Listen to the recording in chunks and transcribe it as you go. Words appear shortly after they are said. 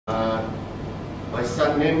My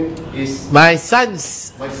son name is. My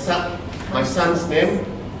son's My son's name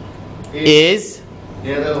is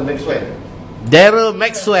Daryl Maxwell. Daryl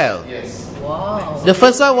Maxwell. Yes. Wow. The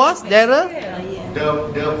first one was Daryl?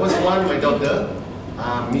 The first one, my daughter,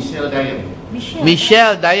 Michelle Diane.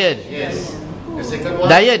 Michelle Diane. Yes. The second one,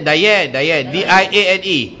 Diane. Diane.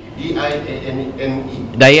 D-I-A-N-E.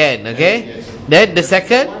 Diane. Diane, okay? Yes. Then the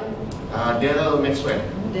second? Daryl Maxwell.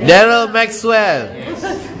 Daryl Maxwell.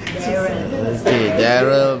 Yes. Okay,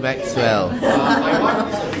 Daryl Maxwell. My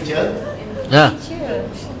wife is a teacher Ah,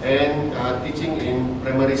 and teaching in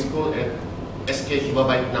primary school at SK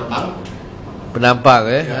Kibabai Penampang. Penampang,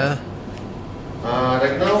 eh? Yeah.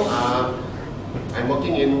 Right now, I'm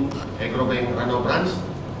working in Agrobank Ranau branch.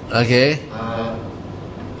 Okay.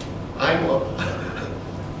 I'm what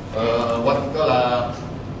we call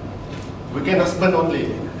weekend husband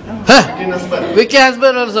only. Huh? Weekend husband. Weekend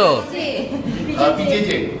husband also.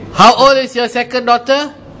 PJJ. How old is your second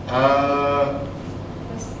daughter?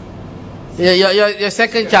 Your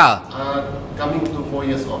second child? Coming to 4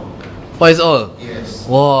 years old. 4 years old? Yes.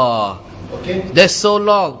 Wow. Okay. That's so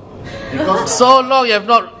long. Because So long you have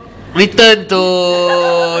not returned to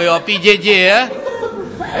your PJJ, eh?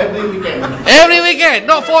 every weekend. Every weekend,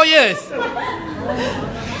 not 4 years.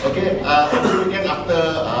 Okay. Every weekend after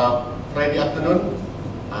Friday afternoon,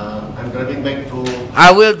 I'm driving back to. I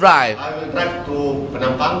will drive. I will drive to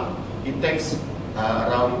Penampang. It takes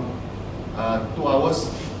around 2 hours.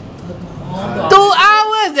 2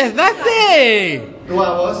 hours, that's nothing. 2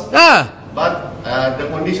 hours. Ah, But the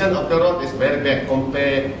condition of the road is very bad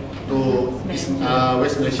compared to West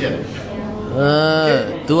Malaysia.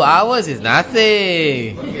 2 hours is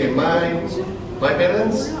nothing. Okay, my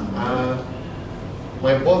parents,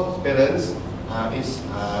 my both parents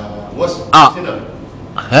was pensioner.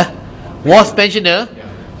 Huh? Was pensioner?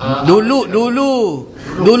 Yeah.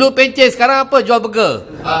 Dulu pencen, sekarang apa? Jual burger?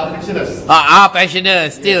 Pensioners.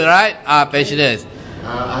 Pensioners still, right? Pensioners.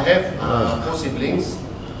 I have 4 siblings.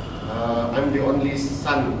 I'm the only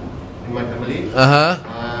son in my family.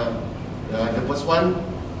 The first one,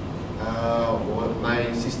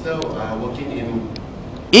 my sister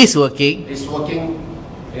Is working. is working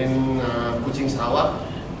in Kuching Sarawak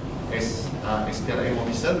as SPRM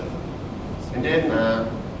officer, and then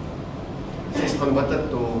she's converted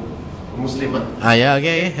to Muslim. Yeah,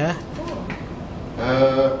 okay. Yeah.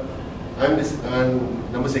 I'm this,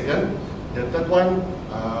 number second. The third one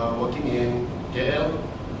working in KL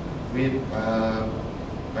with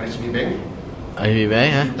RHB Bank. RHB Bank,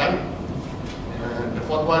 huh? Bintan. The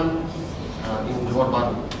fourth one in Johor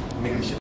Bahru, immigration.